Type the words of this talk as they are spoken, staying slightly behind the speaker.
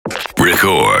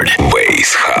Record.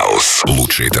 Bass House.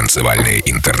 Лучшие танцевальные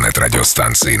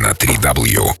интернет-радиостанции на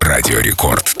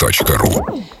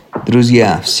www.radiorecord.ru.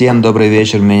 Друзья, всем добрый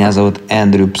вечер. Меня зовут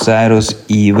Psyrus,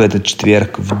 и в этот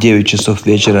четверг в 9 часов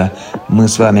вечера мы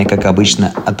с вами, как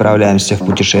обычно, отправляемся в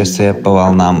путешествие по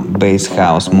волнам Bass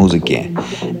House музыки.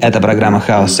 Это программа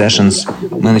HouSessions.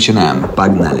 Мы начинаем.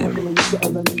 Погнали!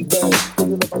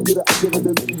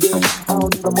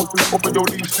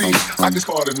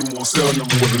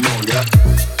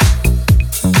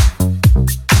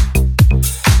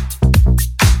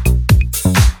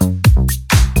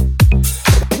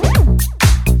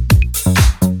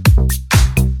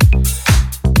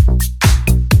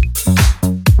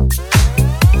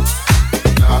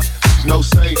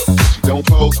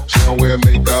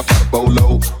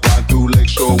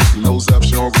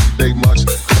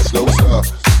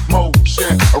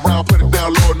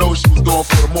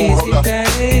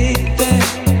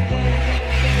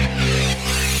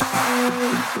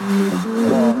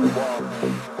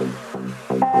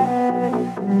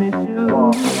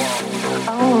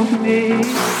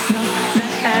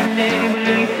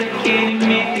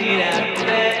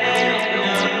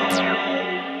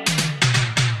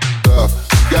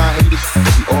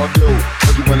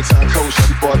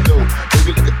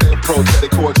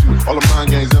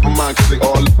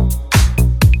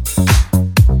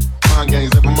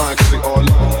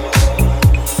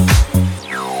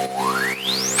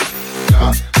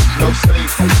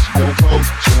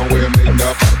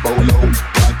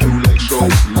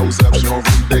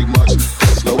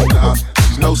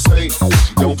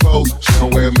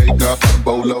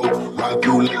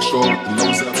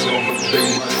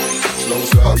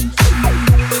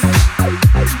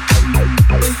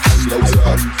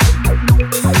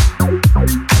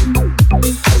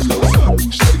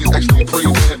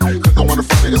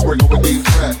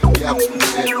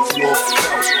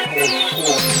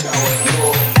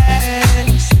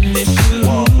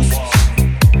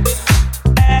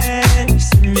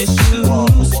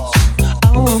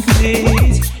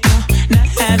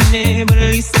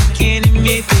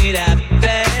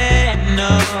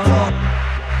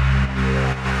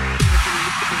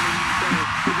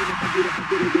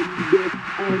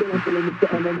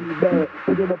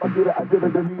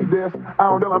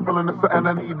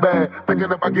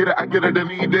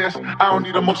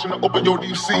 Emotion to open your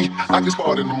DC. I just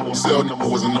bought in the more cell number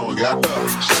wasn't on. Got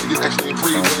shit is actually in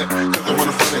pre-vet. Cause I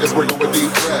wanna find it, it's working with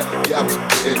deep breath. Yeah,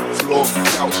 bed, floor,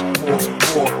 couch,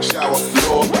 more, shower,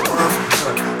 floor,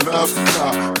 love,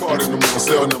 nah. Bought in the more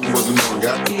cell number wasn't on.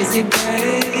 Got easy,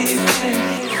 baby.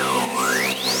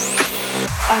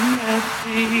 I'm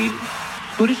happy,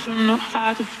 but I don't know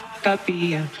how to fuck up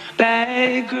being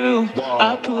bad girl.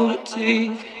 I pull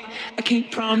teeth. I can't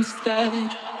promise that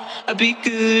I'll be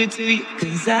good to you,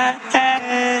 cause I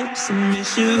have some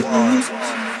issues.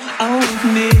 I won't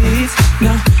admit,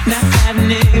 no, not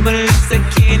having it, but at least I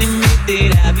can admit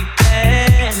that I'll be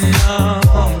bad, no,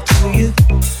 to you.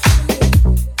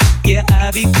 Yeah,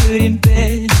 I'll be good in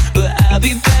bed, but I'll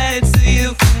be bad to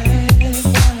you.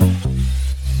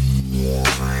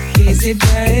 Easy,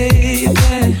 baby,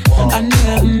 I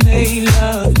never made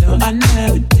love, no, I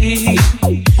never did.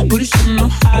 But I should know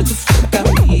how to fuck up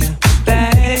me.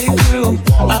 Bad girl,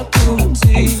 I pull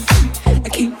teeth. I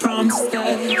can't promise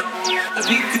that I'll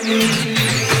be good.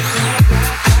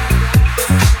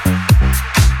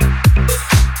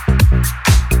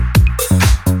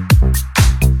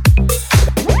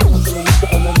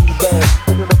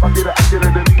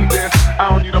 I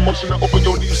don't need emotion to open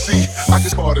your DC. I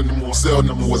just bought in the more cell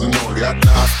number wasn't on. Got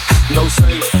no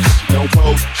say, she don't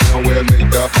pose, she don't wear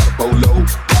makeup, polo.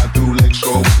 I do leg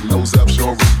show, nose up, she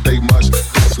don't really take much.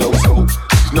 Slow so,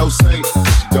 she's no saint, she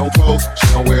don't pose, she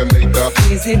don't wear makeup.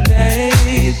 Easy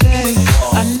baby,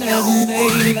 I never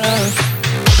made love.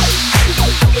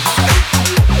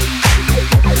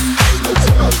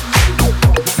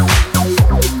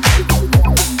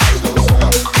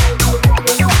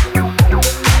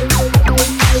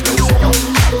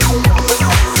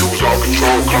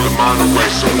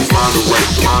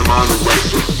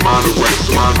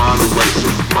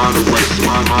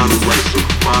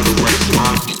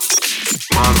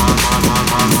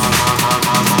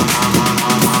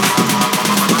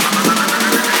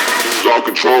 All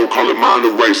control, call it mind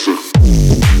eraser. 2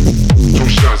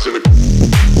 shots in the go.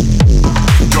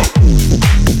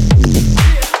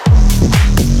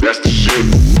 That's the shit.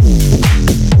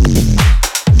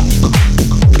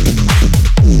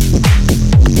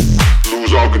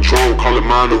 Lose all control, call it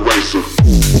mind eraser.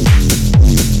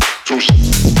 2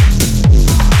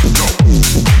 go.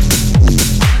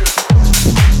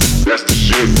 That's the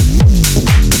shit.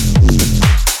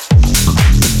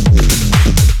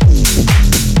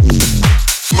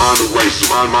 mind eraser,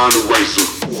 mind eraser.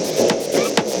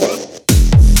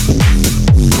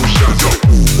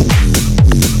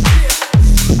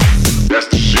 That's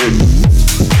the shit.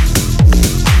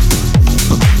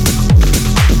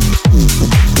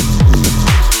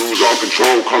 Lose all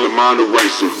control, call it mind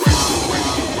eraser.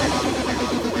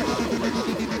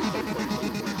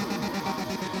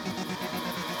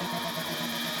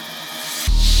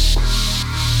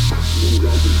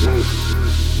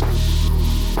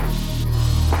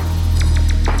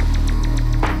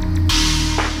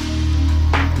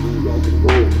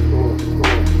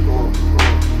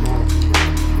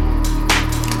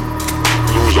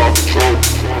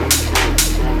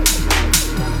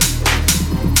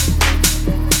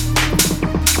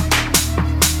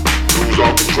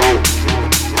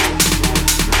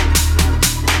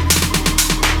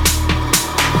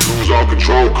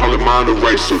 Mind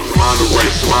eraser, mind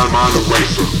eraser, mind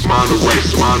eraser, mind eraser,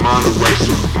 mind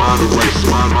eraser, mind eraser,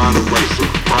 mind eraser,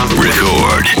 mind eraser.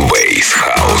 Record Bass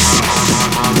House.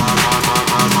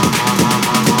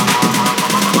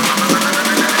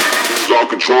 Lose all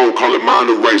control, call it mind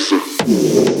eraser.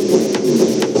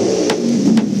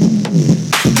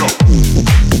 Go.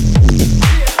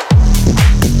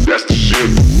 That's the shit.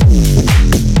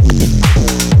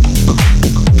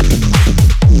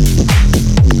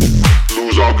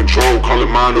 All control, call it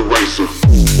mind eraser.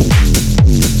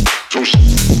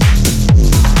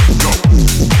 Go.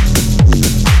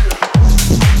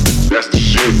 That's the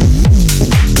shit.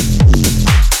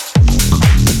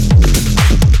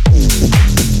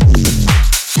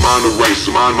 Mind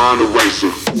eraser, mind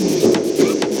eraser.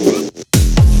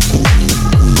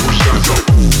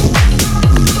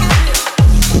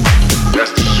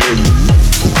 That's the shit.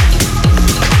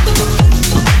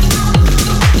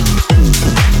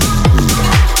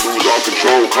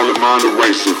 Call it mind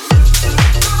eraser.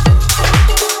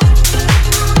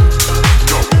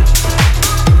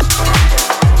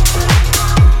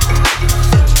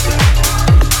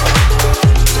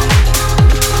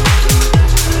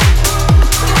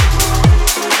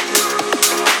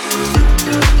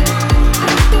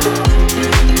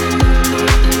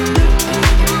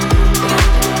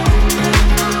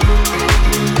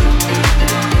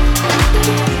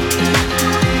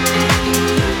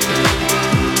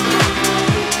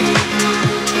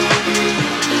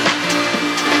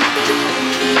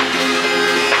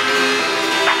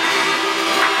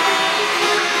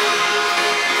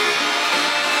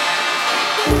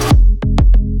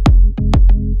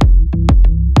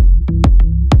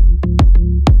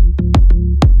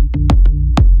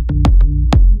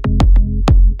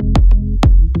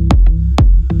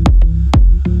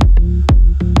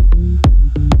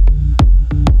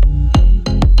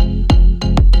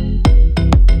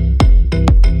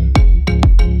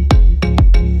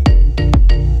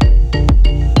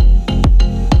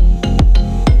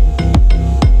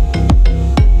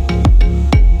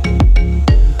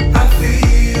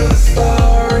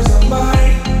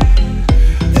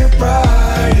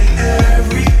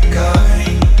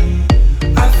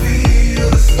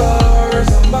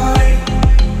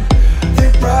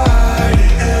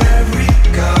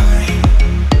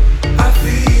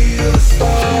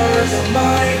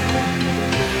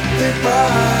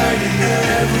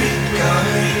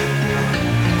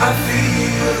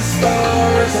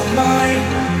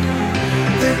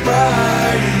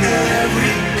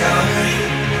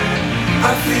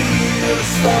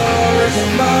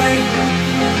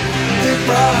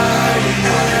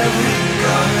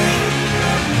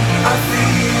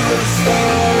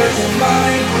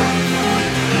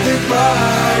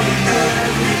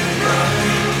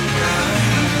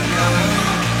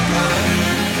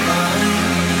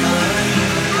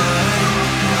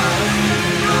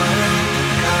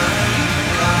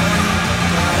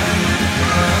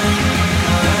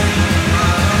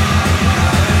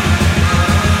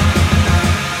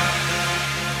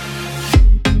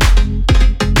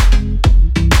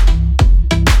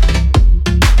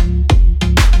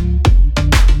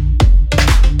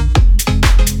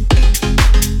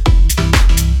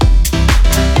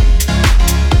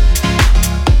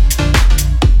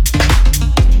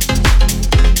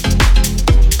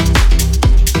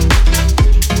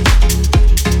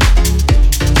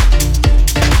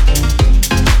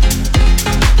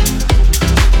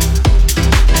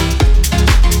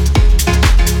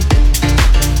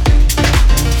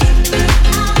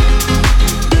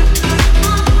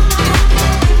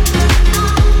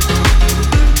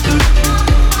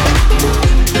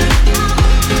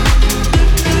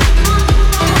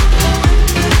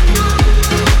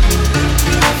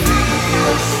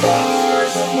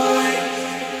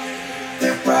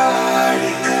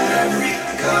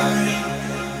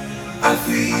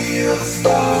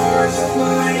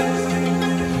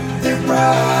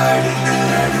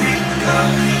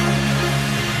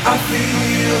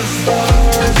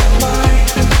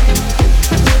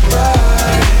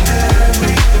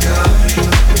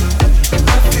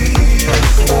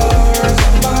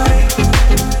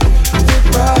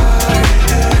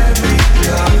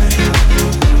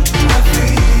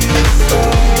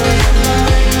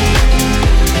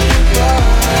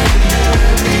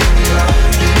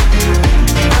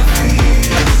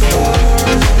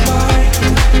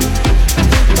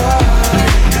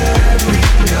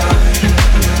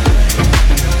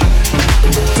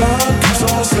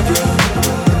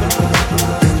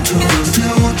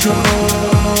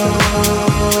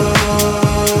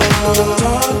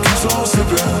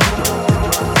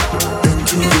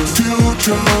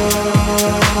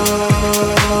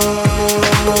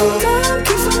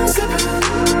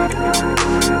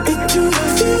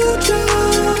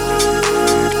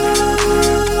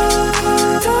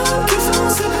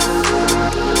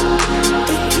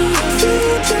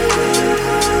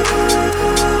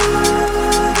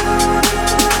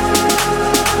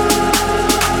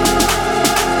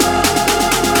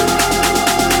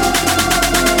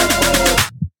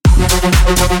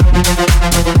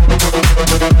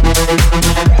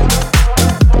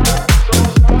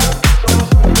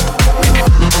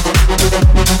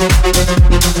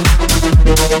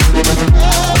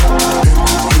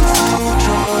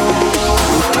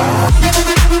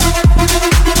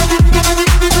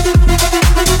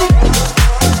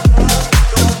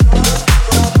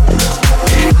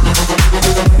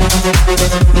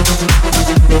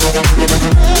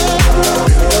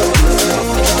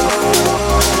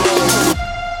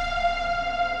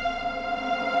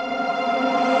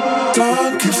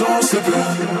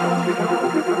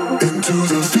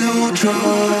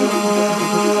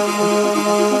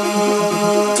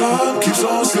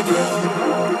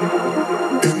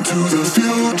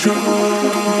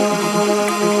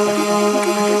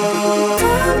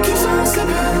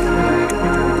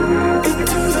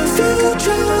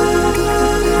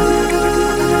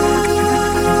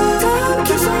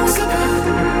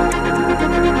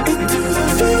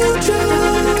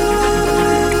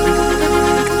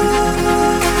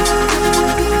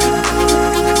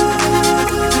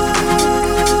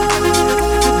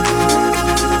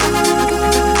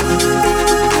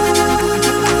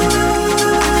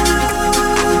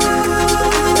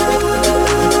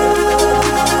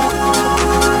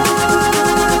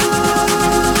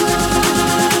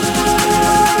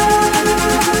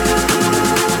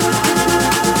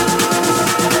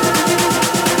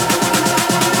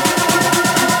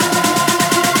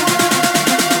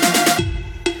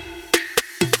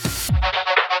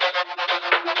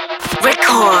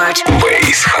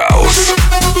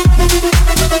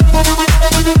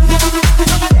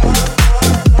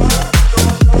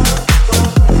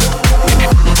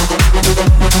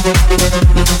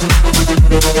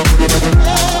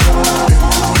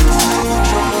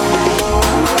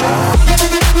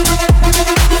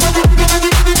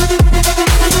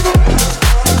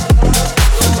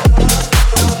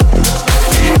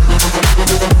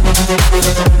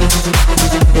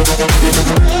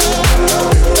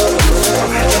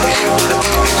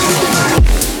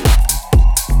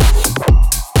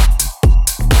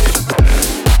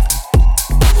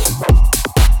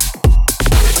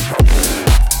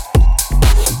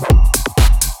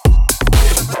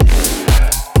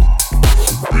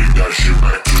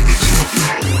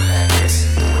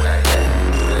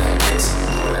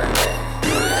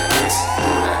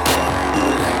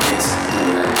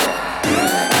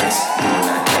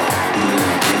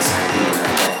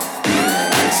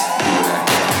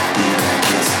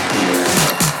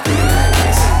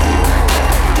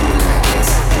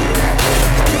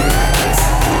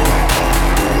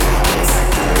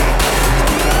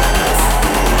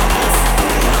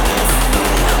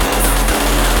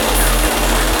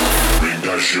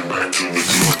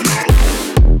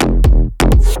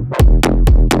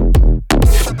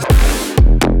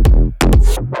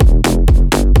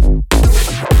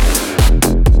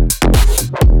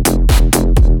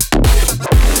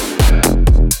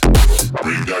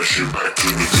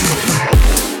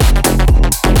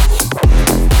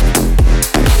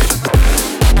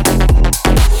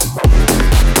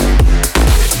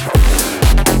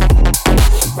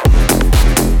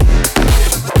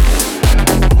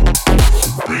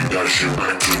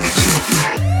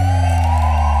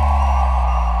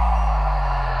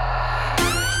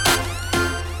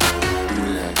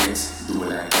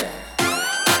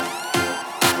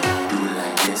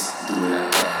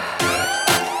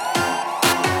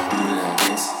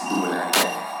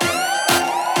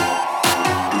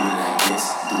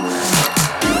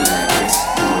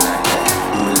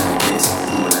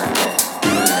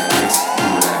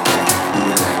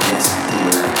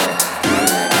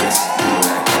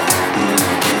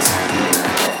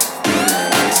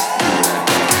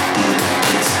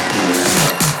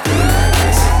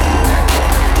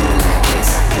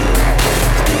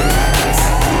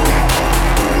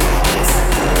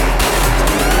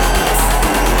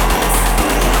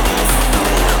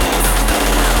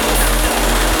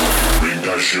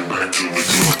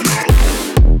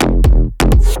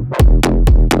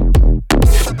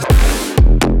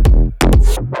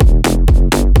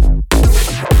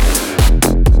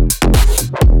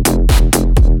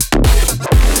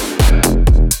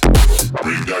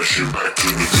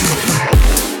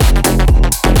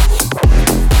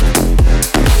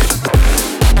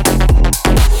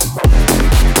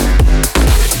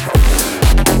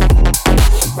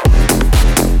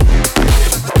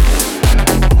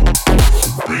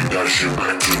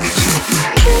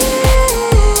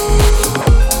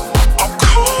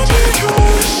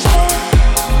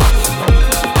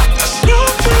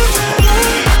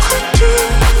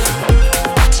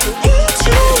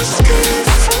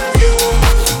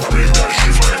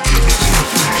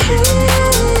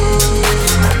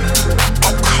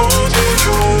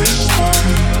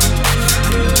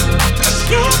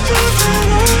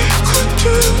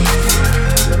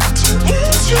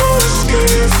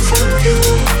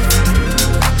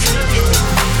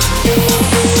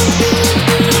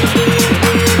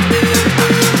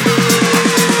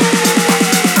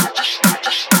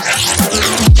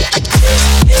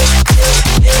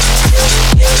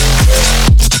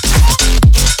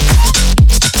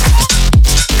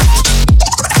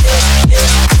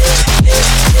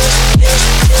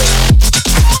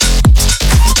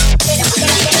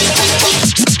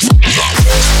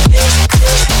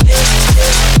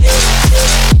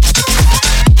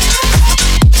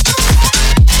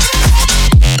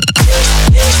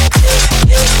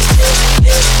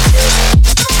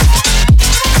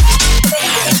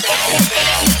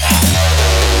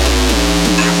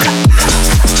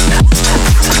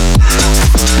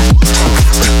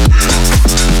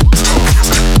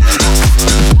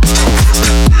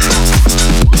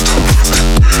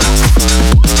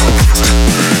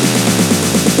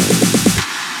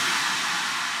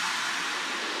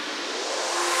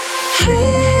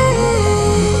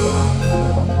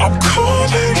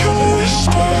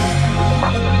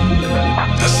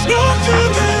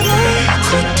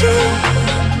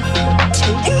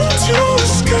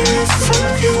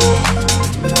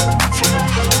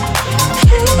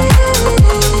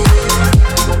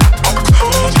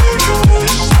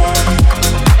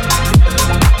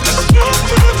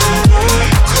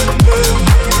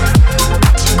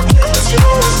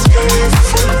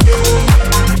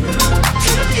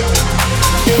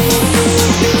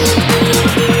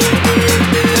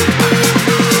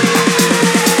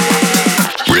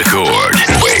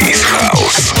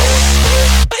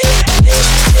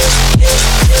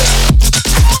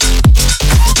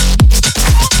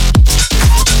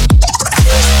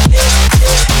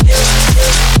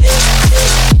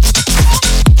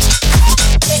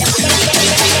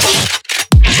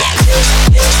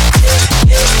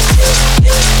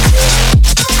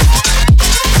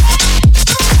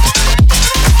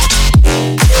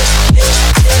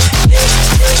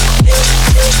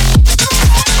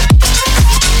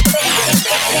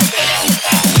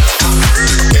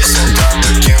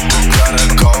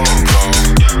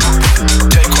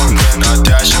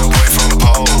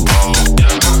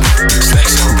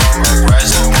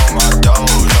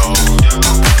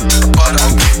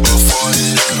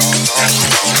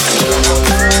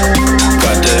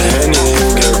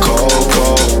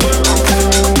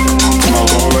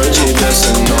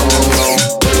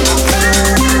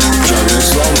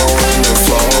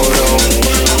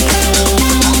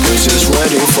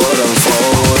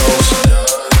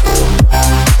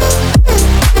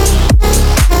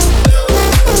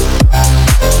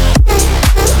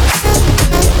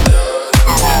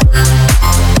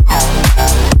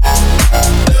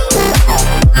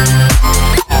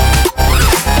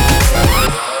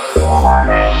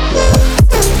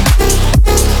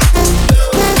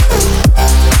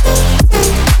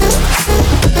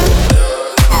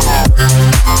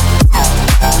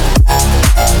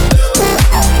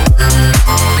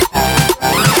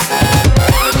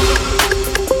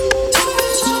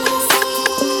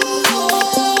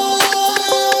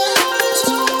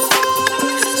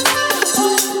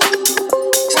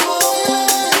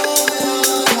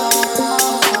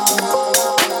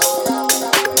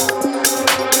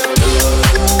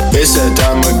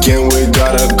 again, we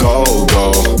gotta go.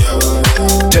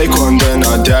 Take one, then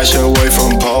I dash away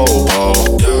from Popo.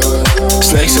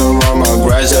 Snakes around my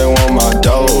grass, they want my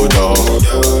dodo.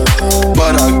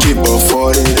 But I keep a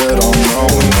 40, they don't know,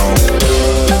 no.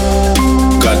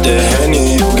 Got the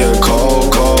Henny, you get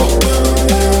cold.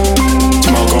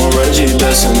 Smoke on Reggie,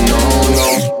 that's a no-no.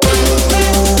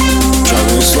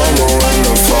 Driving slow-mo in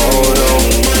the photo.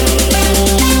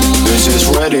 Bitch is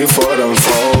ready for them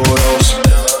photos.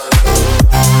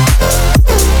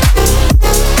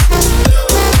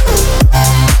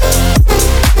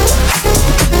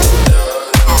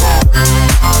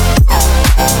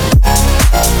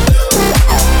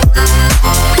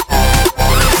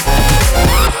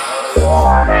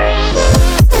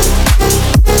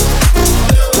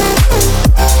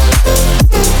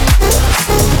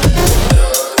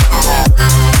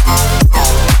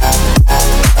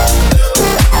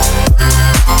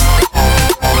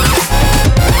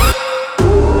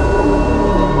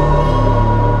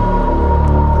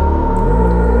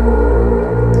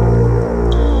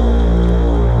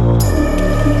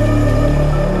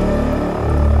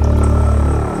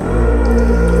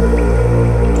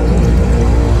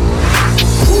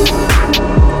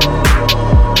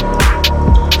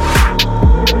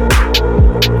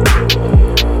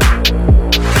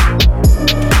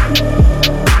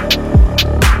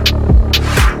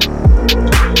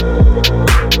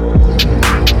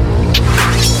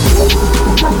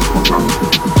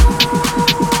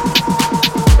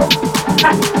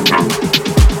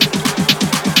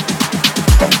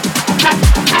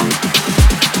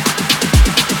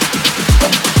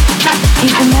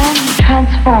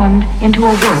 Into a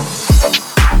wolf.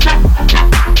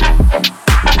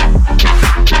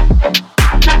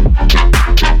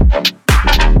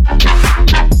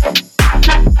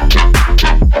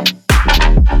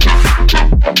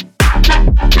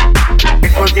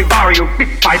 It will devour you bit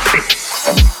by bit.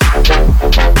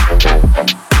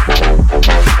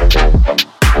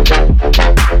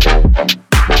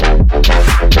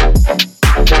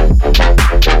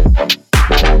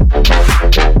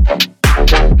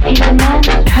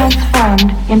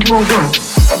 Into a wolf.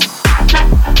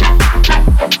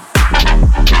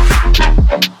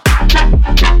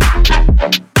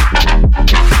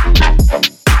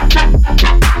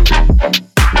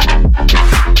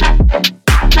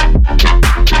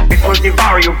 It will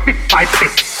devour you bit by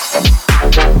bit.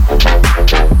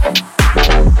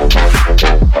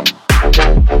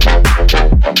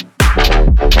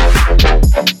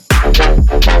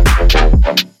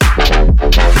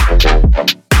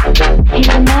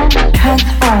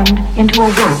 Into a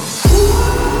wolf.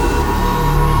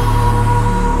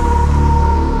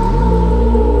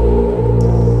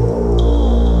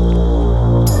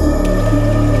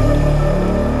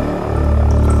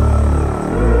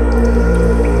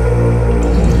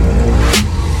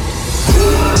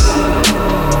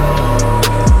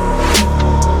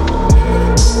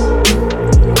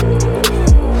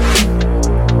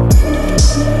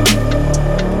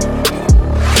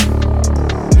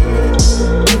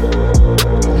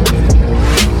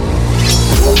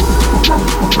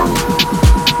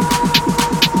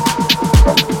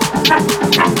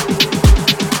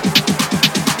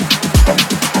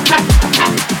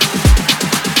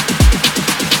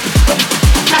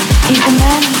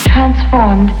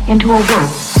 Into a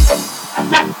wolf.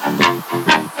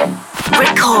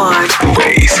 Record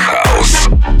Bass House.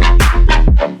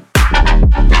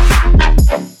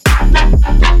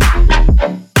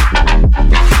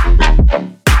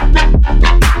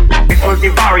 It will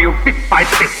devour you bit by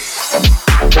bit.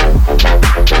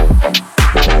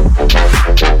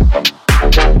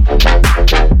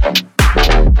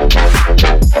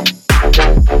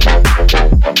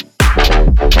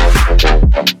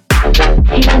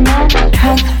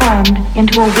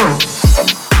 Into a wolf.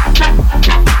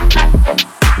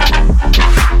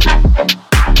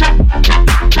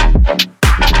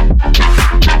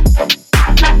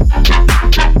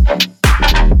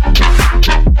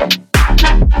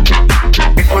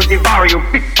 It will devour you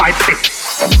bit by bit.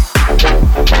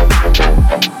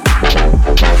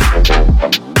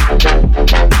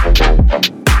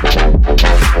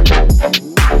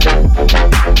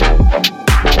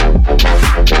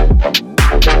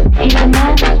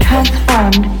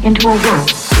 Into a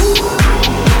wolf.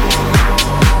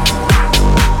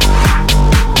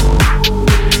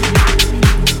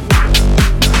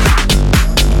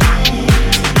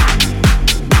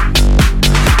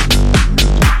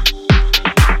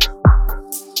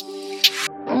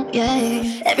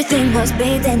 Yeah, everything was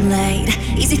bathed in light.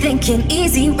 Easy thinking,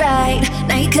 easy ride.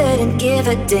 Now you couldn't give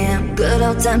a damn. Good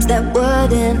old times that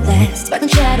wouldn't last. Sparking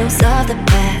shadows of the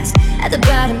past. at the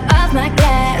bottom of my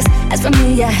glass. As for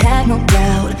me, I have no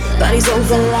doubt. Body's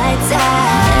over, lights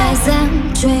out. As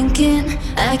I'm drinking,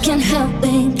 I can't help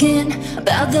thinking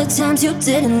about the times you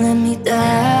didn't let me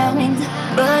down.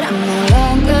 But I'm no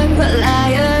longer a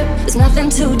liar. There's nothing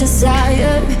to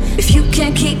desire if you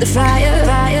can't keep the fire.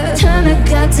 Turn the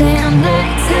goddamn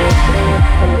lights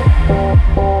out.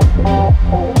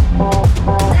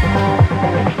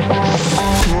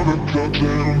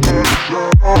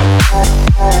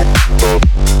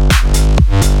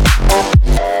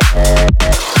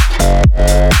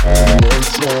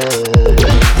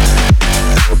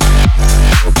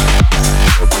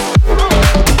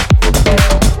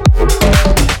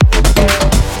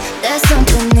 There's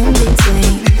something in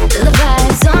between. Feel the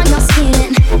vibes on your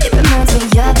skin. It reminds me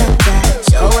of that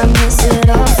touch. Oh, I miss it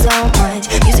all so much.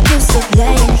 Music used to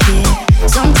play here.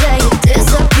 Someday it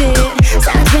disappeared.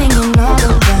 Sounds ringing all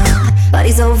around.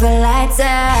 Body's over, lights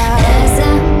out. As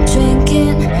I'm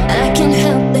drinking, I can't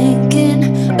help thinking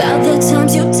about the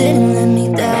times you didn't let me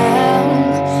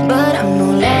down. But I'm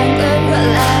no longer a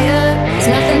liar. There's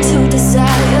nothing to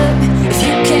desire if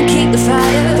you can't keep the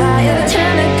fire.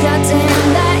 Turn the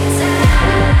goddamn lights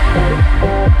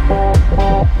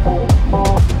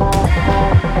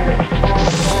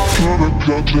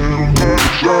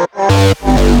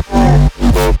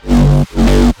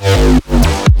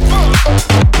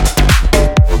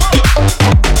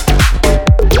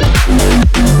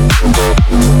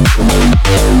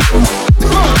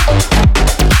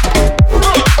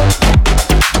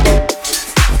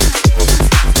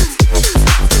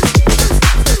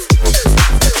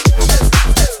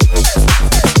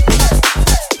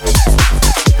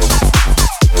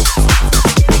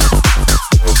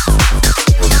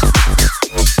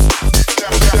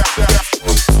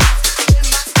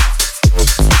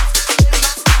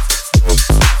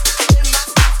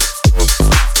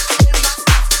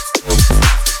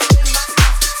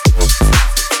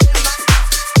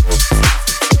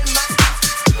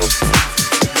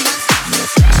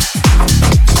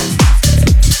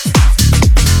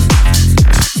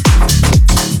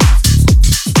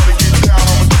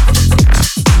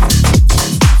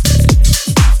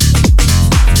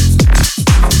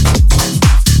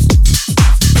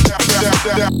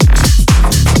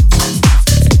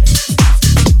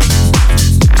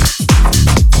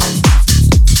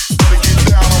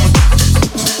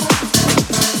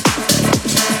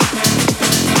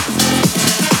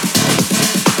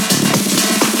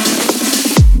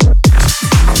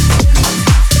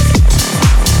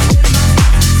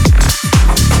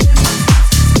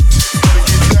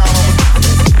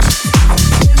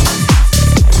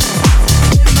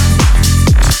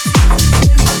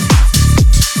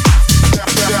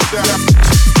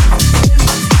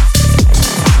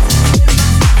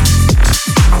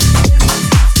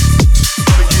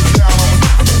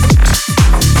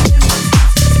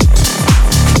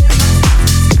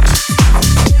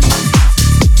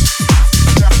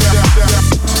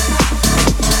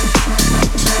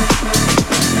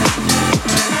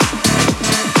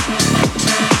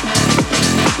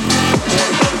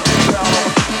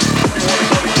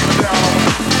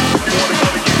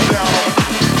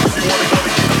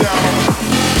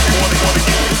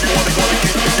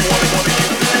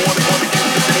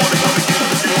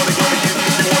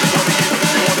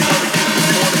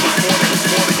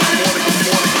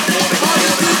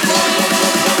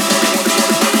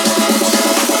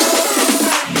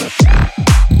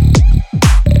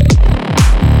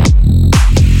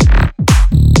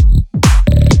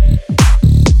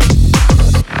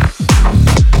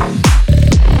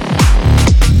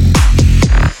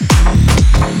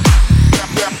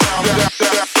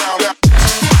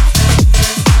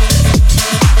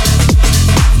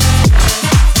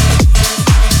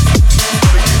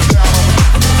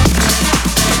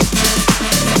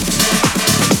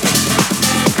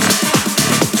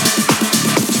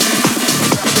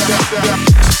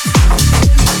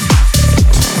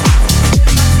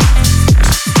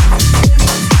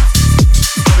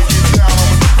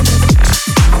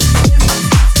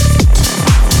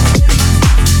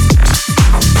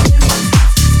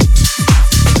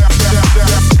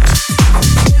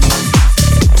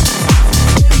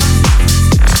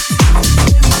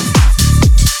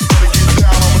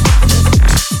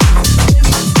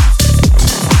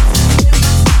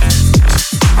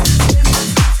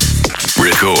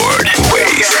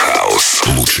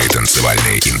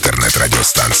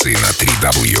интернет-радиостанции на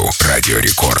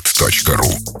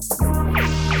www.radiorecord.ru.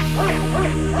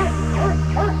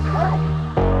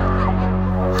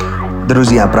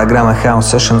 Друзья, программа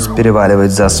HouSessions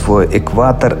переваливает за свой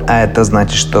экватор, а это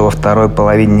значит, что во второй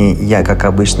половине я, как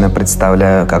обычно,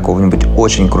 представляю какого-нибудь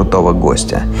очень крутого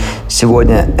гостя.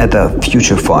 Сегодня это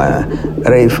Future Fire,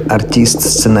 рейв-артист,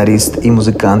 сценарист и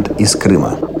музыкант из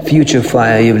Крыма. Future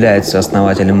Fire является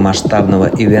основателем масштабного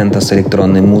ивента с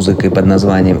электронной музыкой под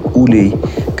названием «Улей»,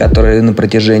 который на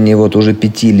протяжении уже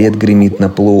 5 лет гремит на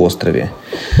полуострове.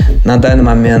 На данный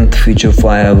момент Future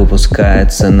Fire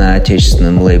выпускается на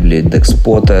отечественном лейбле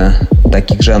Dexpota в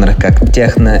таких жанрах, как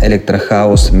техно,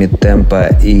 электрохаус, мидтемпо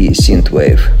и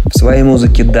синтвейв. В своей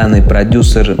музыке данный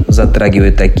продюсер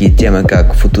затрагивает такие темы,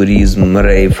 как футуризм,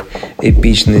 рейв,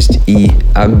 эпичность и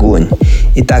огонь.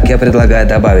 Итак, я предлагаю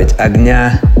добавить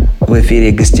огня. В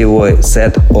эфире гостевой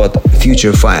сет от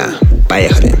Future Fire.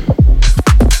 Поехали!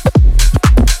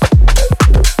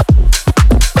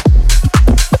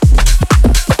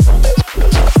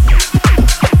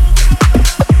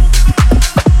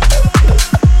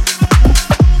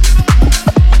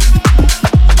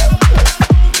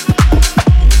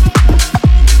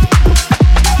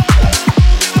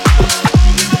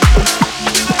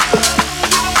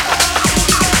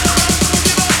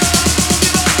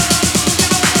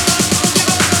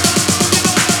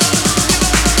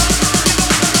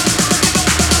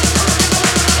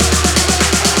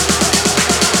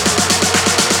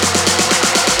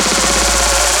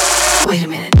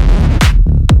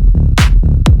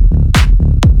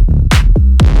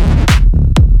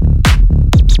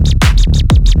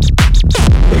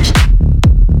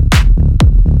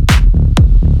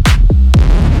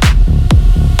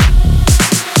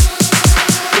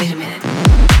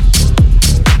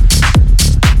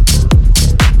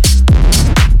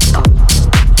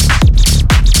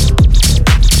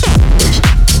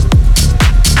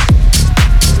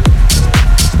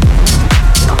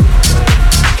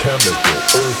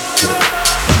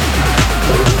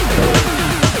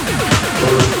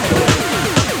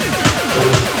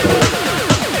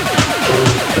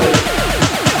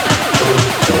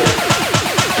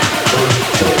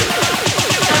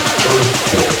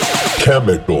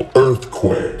 Chemical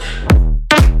earthquake.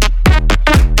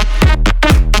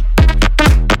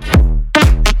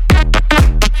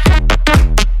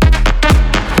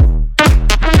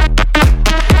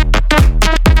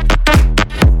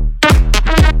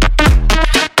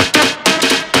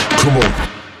 Come on.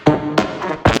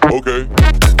 Okay.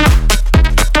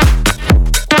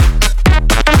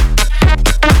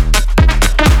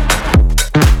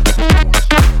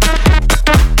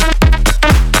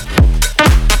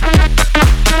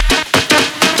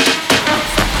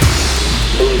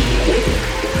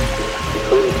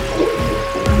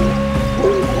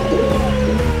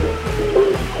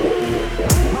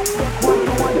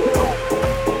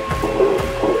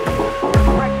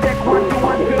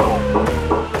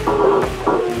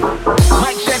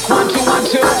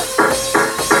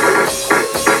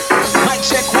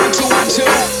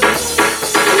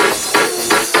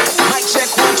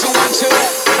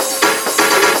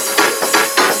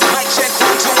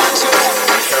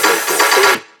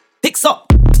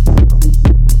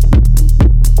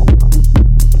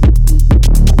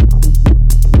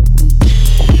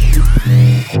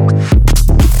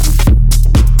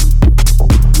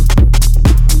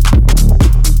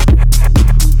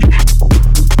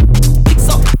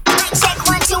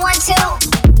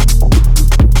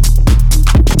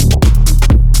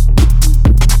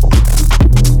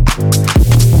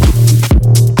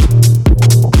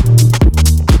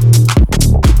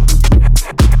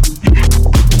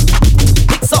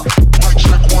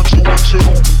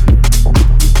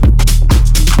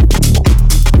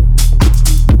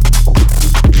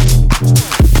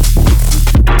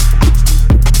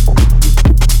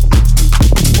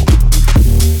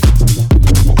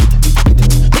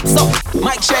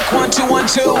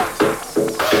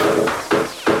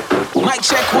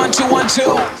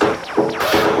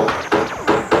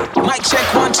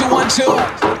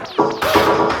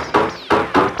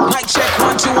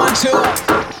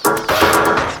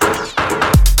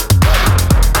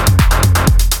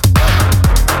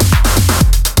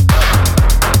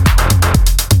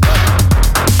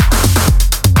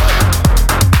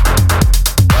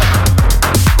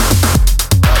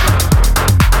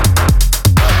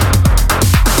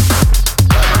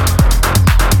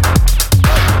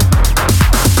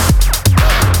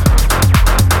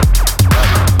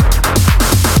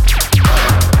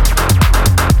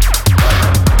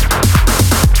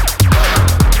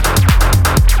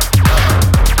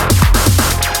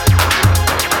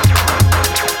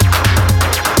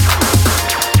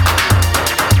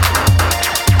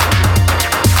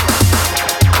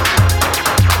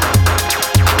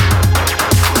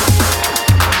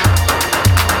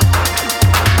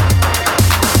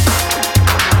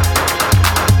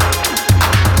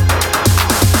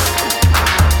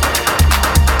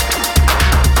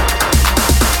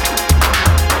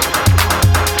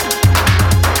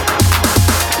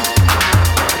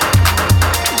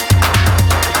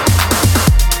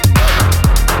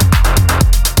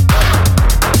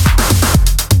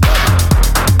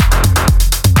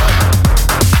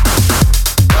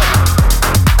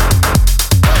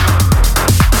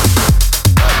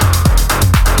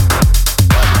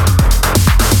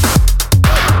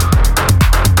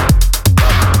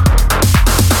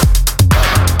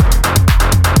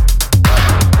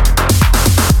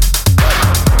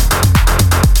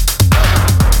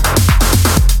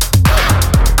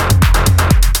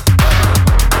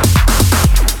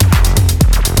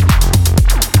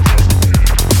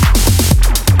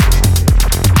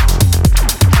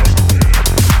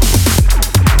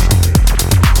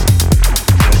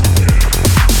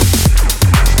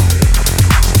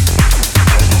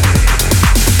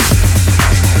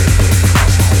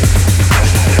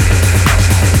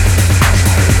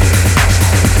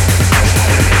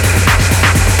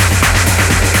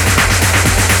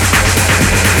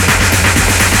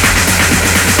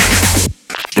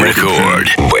 Record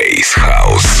Bass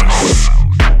House.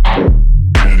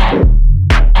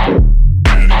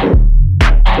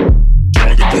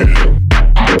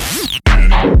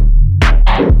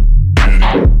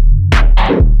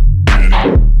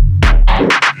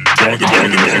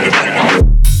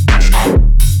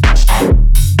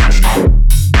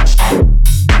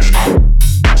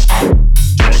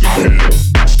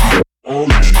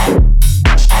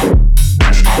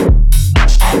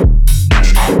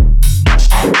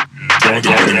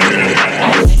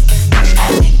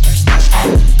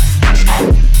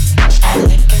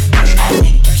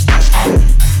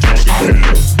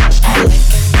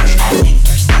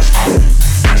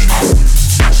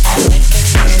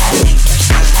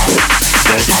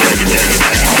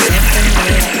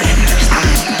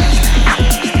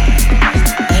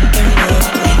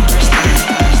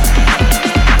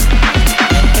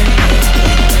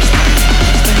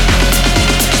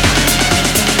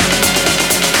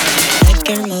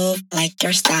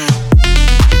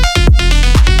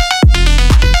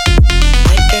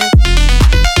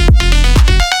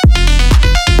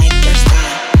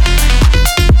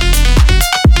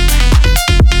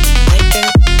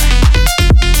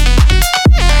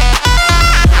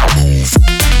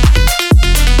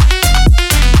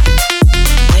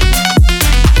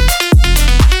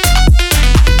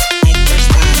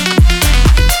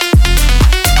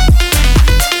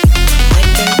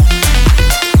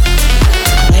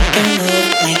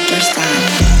 Like your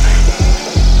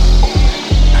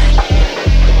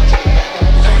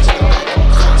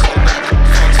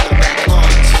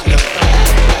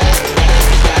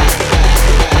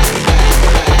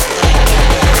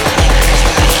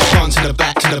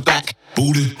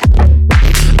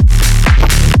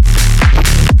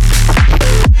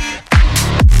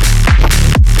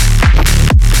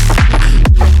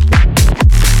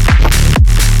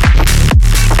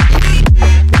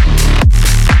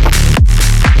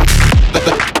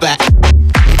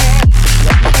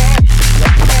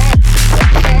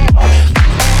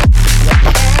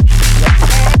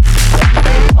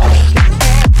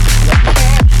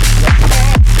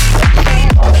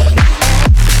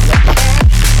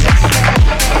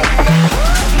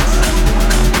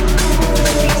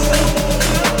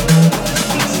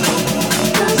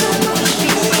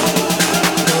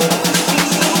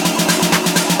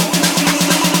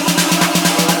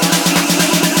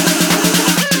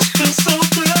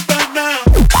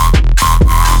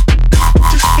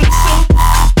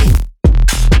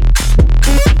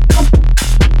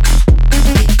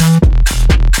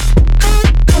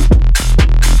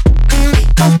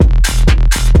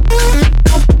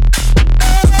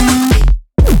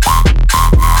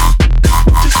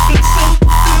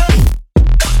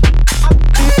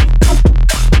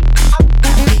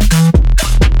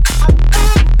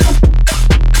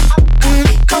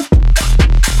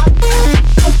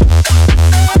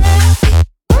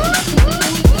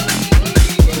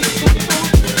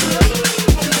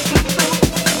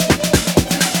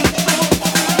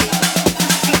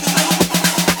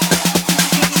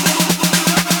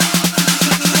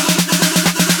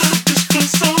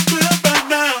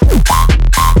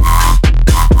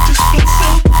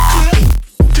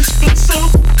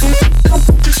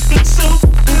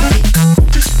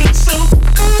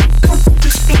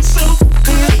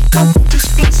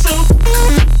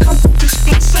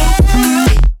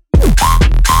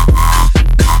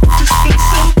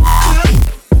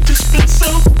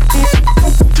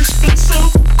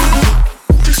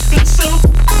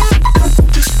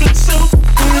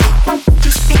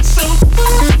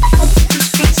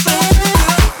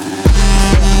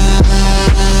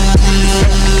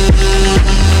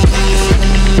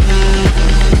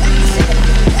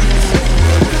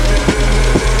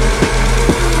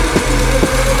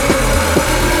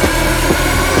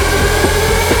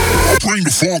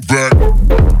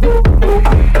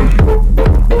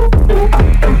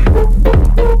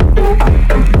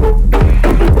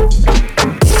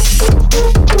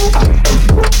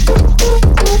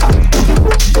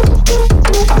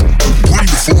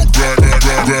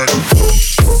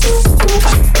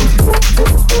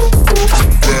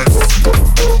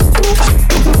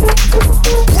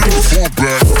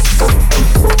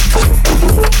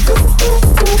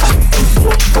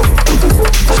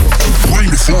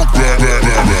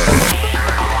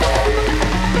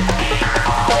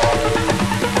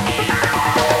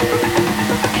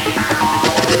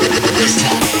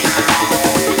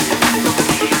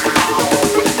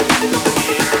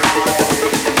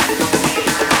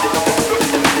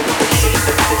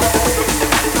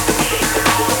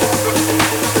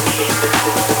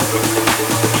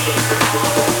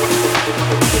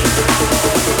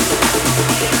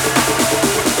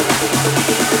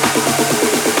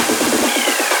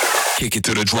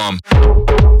to the drum.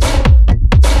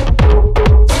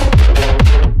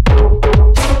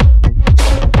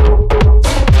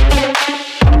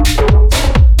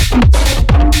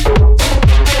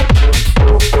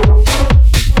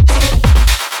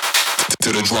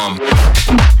 To the drum.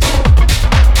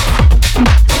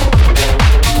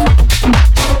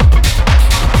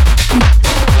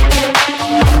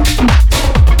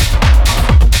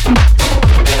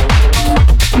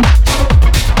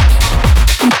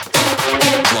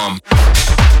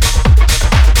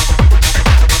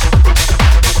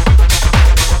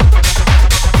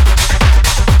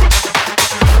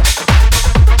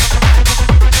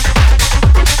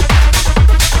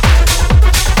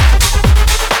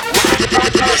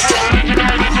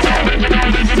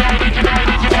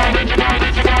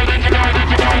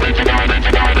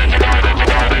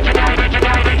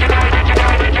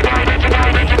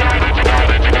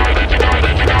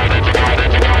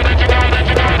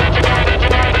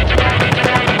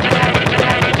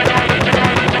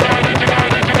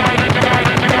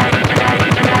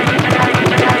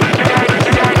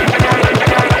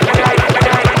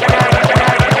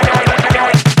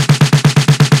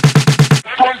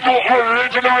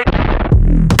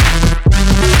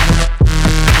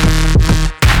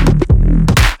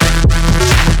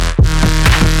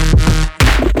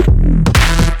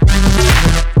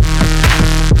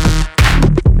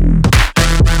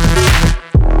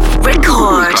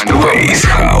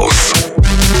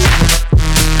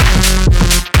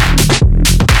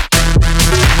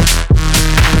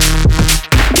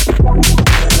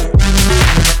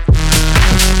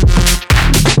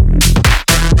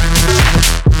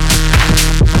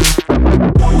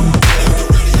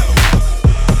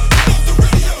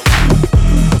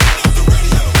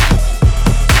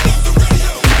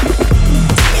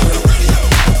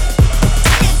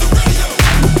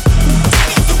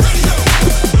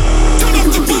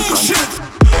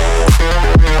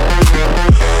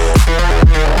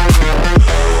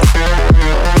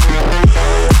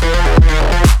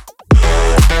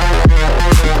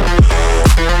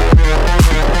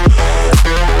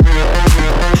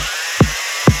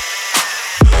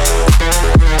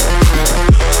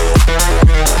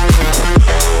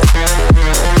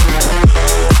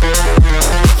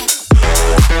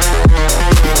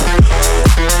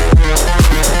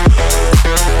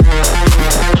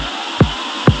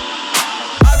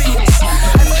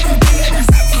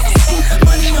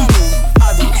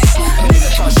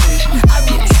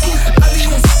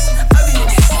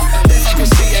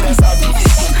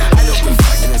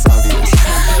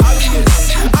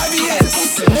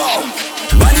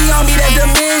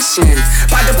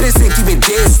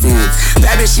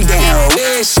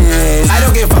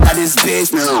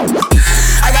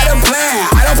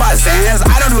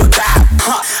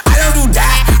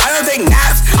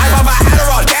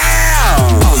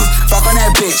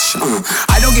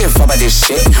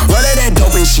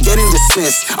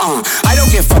 I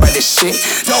don't give a fuck about this shit.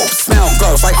 Dope smell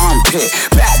gross like armpit.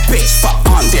 Bad bitch, fuck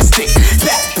on this dick.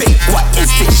 That bitch, what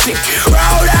is this shit? Roll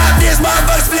out this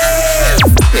motherfucker split.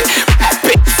 Bad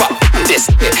bitch, fuck on this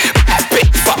dick. Bad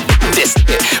bitch, fuck on this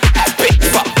dick. Bad bitch,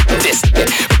 fuck on this dick.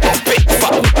 Bad bitch,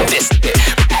 fuck on this dick.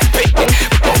 Bad bitch,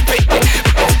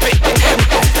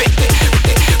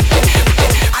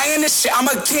 I ain't this shit, I'm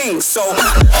a king, so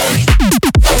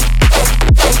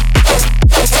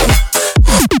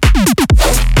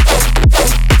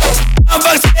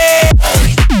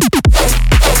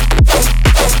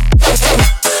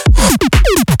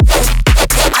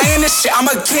I'm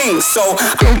a king, so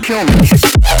don't kill me.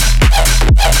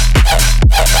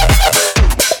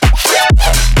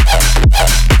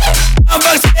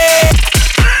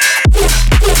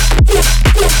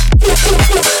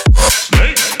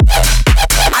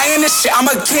 I ain't this shit, I'm a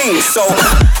king, so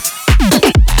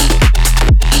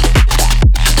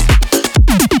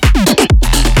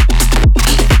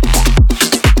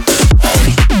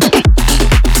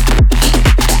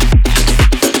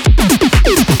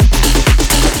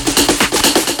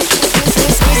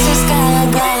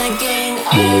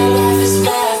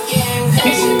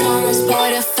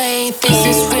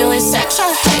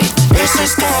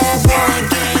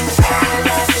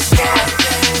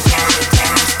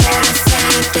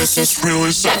it's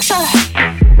really sexual.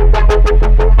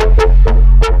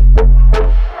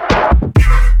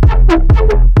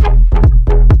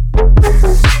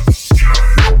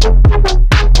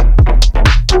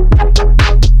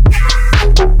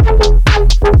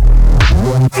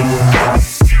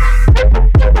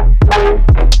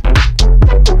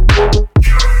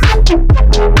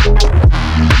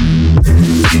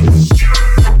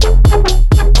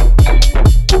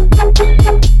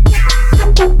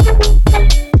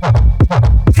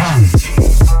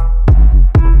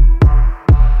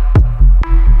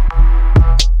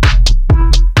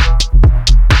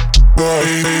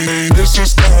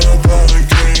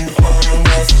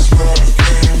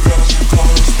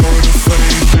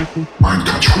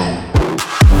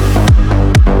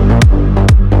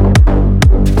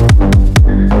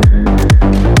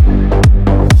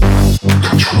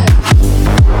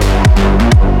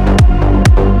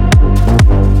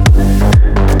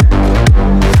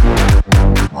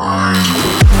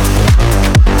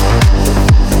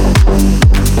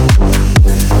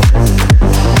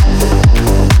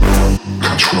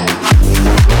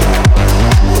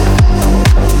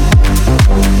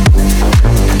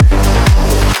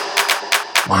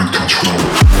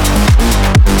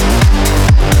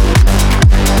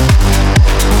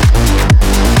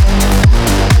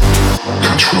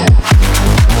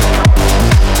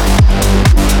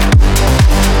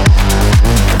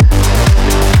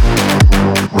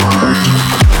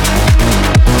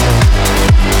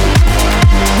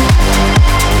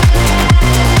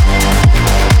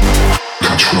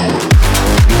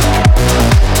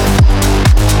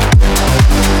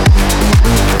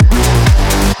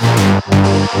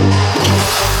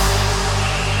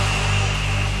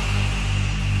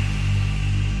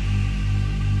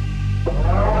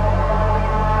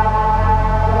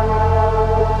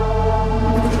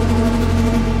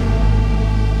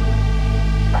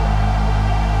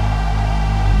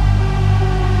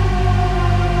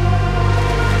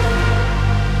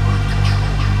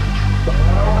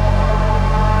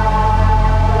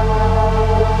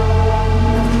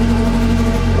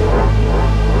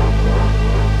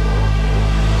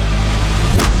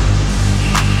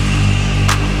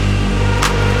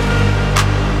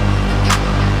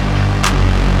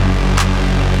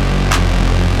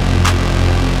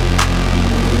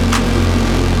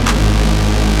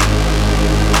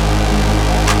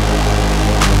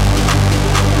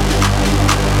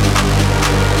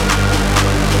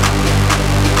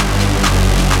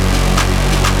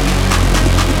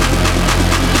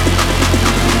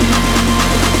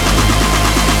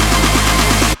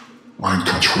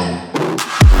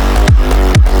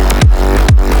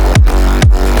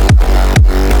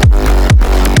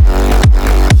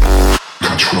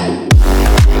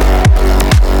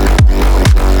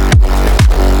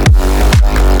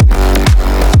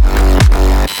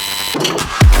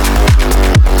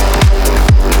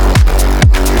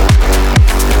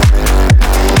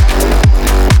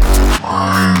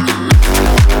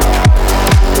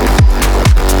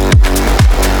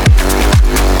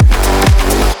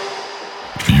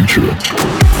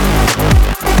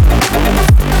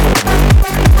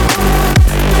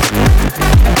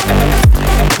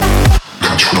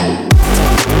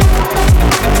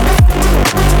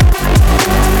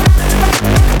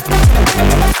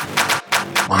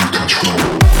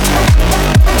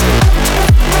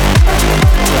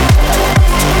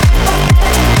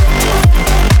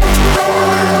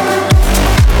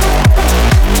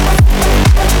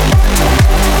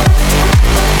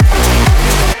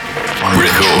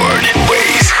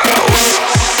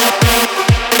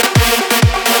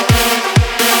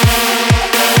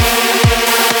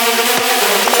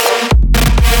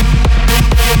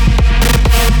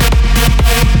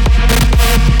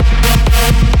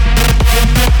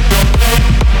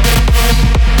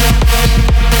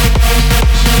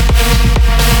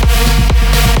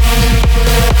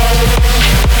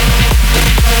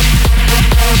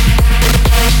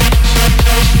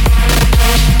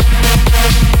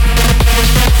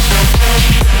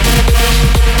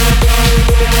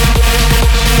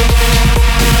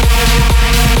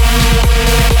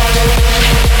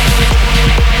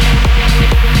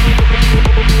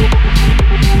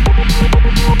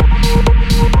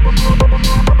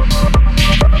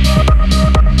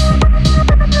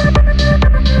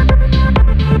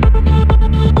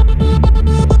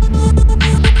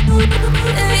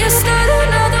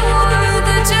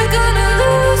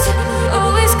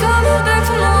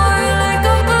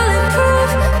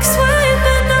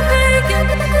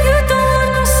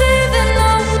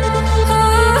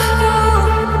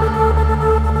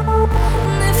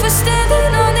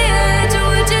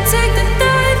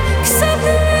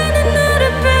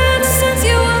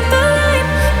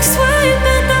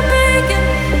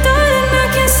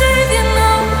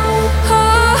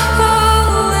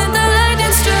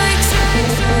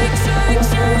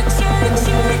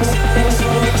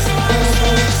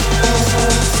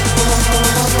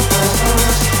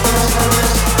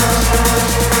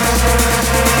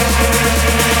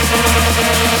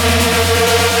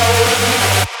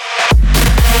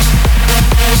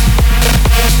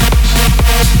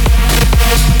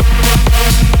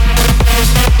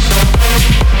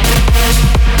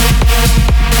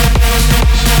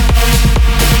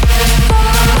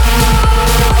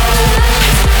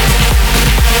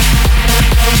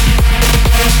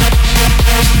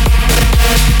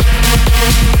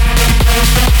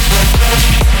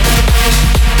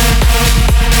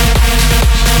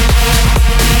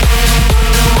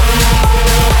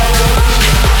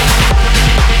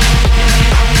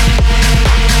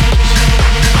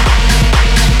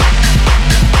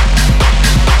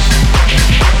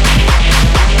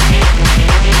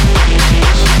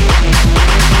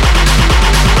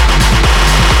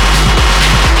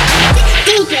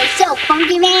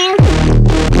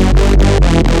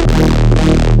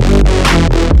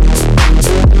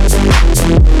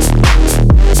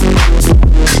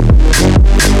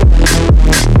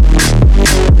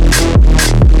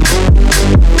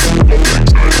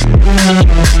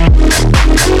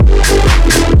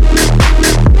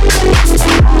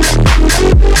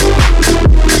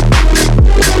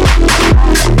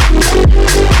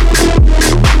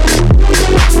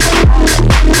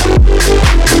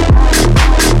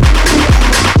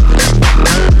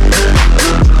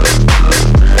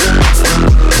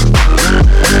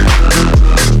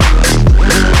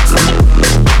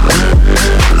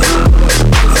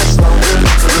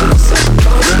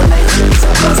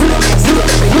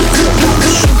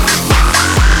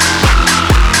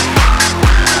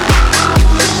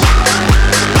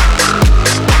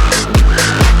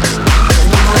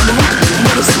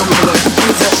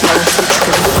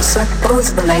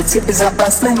 Просьба найти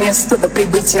безопасное место до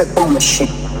прибытия помощи.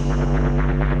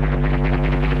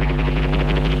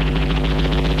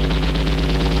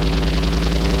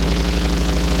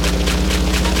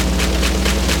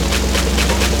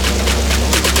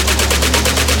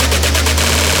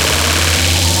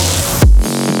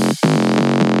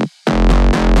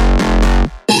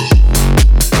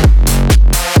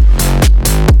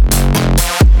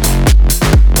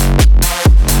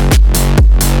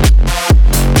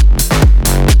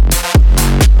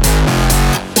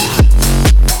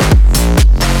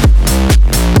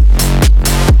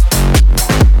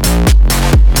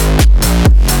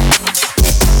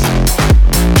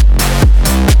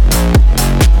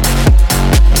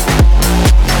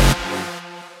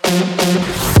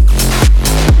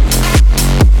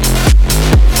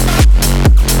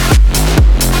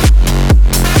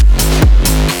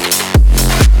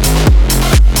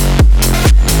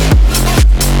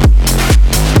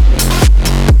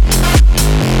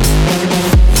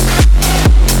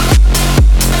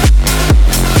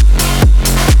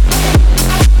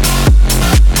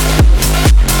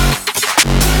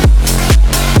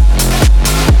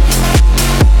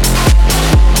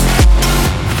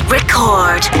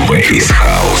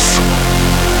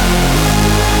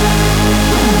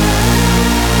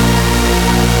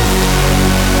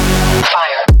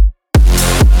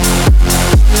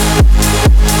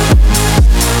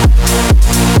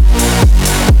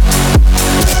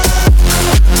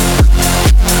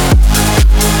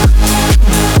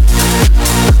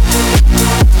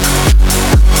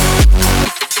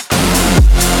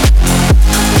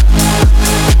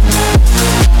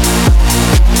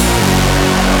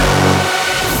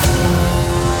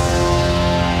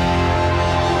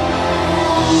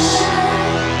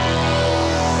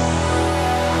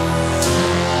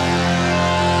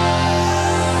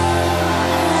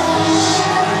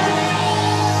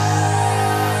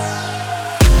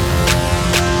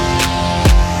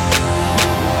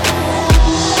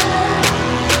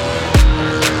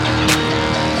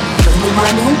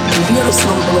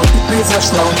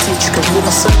 Произошла утечка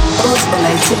вируса. Просьба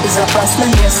найти безопасное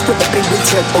место до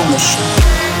прибытия помощи.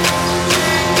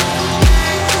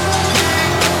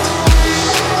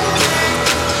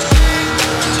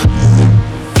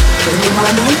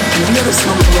 Внимание! В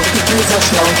вирусном блоке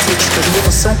произошла утечка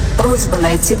вируса. Просьба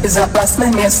найти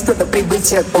безопасное место до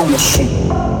прибытия помощи.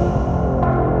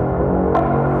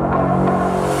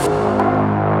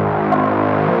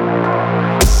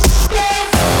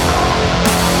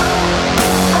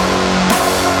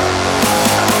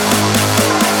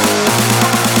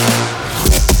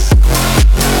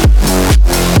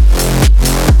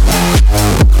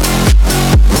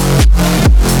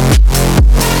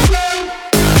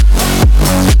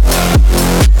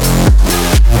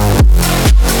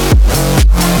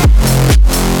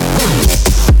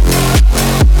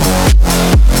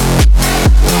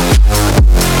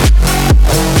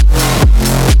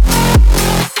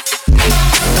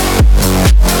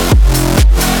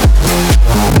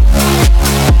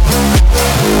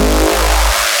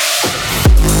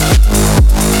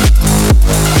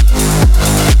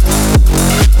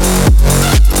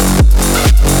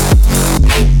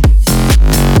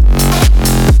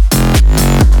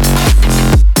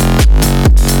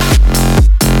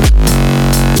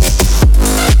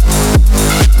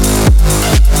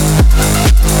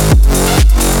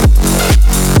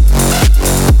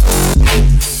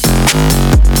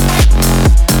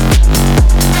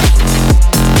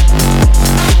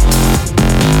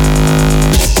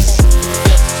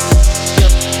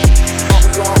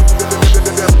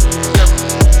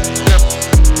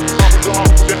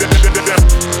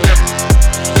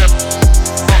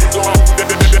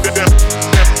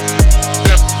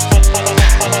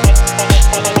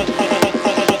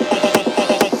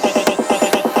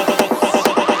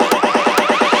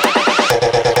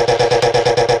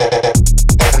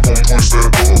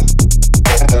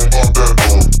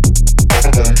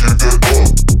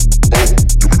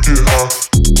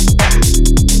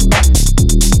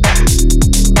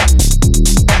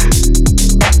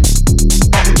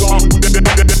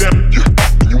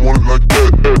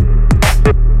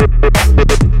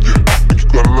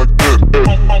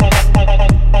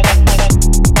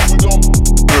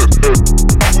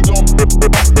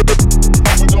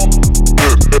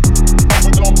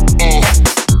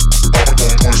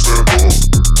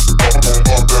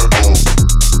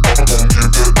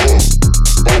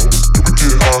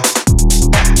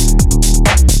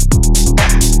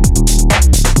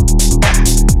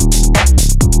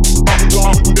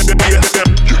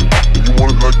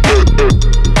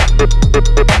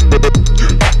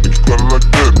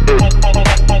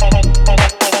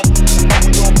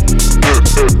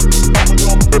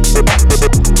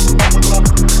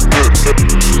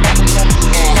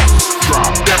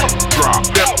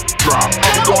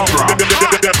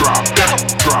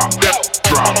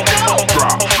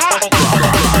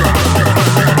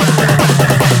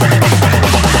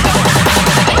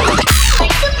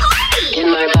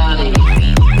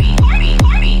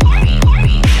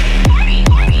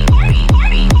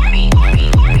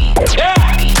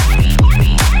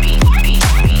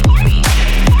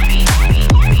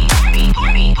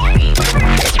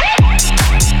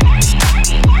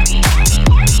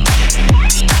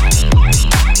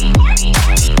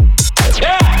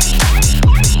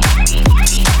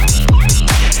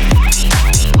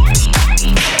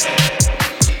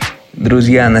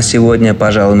 Друзья, на сегодня,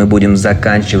 пожалуй, мы будем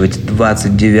заканчивать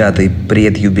 29-й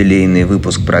предюбилейный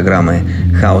выпуск программы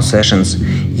HouSessions.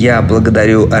 Я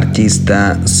благодарю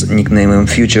артиста с никнеймом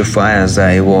Future Fire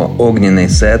за его огненный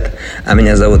сет. А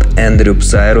меня зовут Эндрю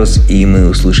Psyrus, и мы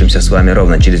услышимся с вами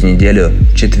ровно через неделю,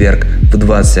 в четверг в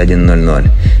 21:00.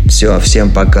 Все,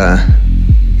 всем пока,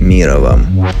 мира вам.